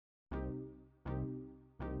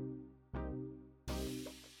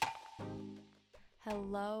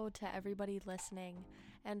Hello to everybody listening,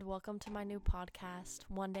 and welcome to my new podcast,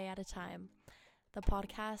 One Day at a Time, the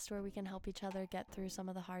podcast where we can help each other get through some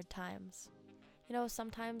of the hard times. You know,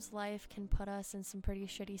 sometimes life can put us in some pretty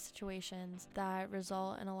shitty situations that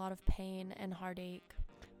result in a lot of pain and heartache.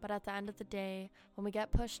 But at the end of the day, when we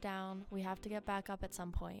get pushed down, we have to get back up at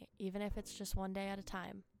some point, even if it's just one day at a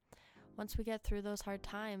time. Once we get through those hard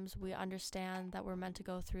times, we understand that we're meant to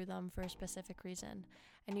go through them for a specific reason,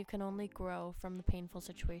 and you can only grow from the painful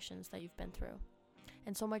situations that you've been through.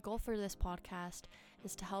 And so my goal for this podcast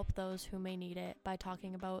is to help those who may need it by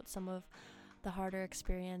talking about some of the harder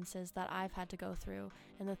experiences that I've had to go through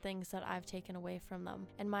and the things that I've taken away from them,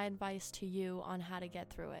 and my advice to you on how to get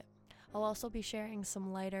through it. I'll also be sharing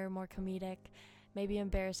some lighter, more comedic, maybe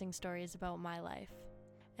embarrassing stories about my life.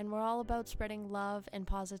 And we're all about spreading love and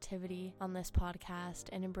positivity on this podcast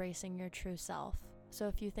and embracing your true self. So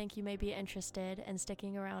if you think you may be interested in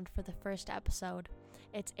sticking around for the first episode,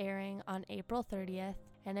 it's airing on April 30th.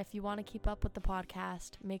 And if you want to keep up with the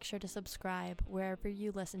podcast, make sure to subscribe wherever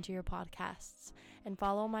you listen to your podcasts and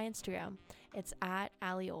follow my Instagram. It's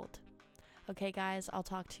 @AllieOld. Okay, guys, I'll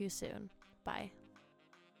talk to you soon. Bye.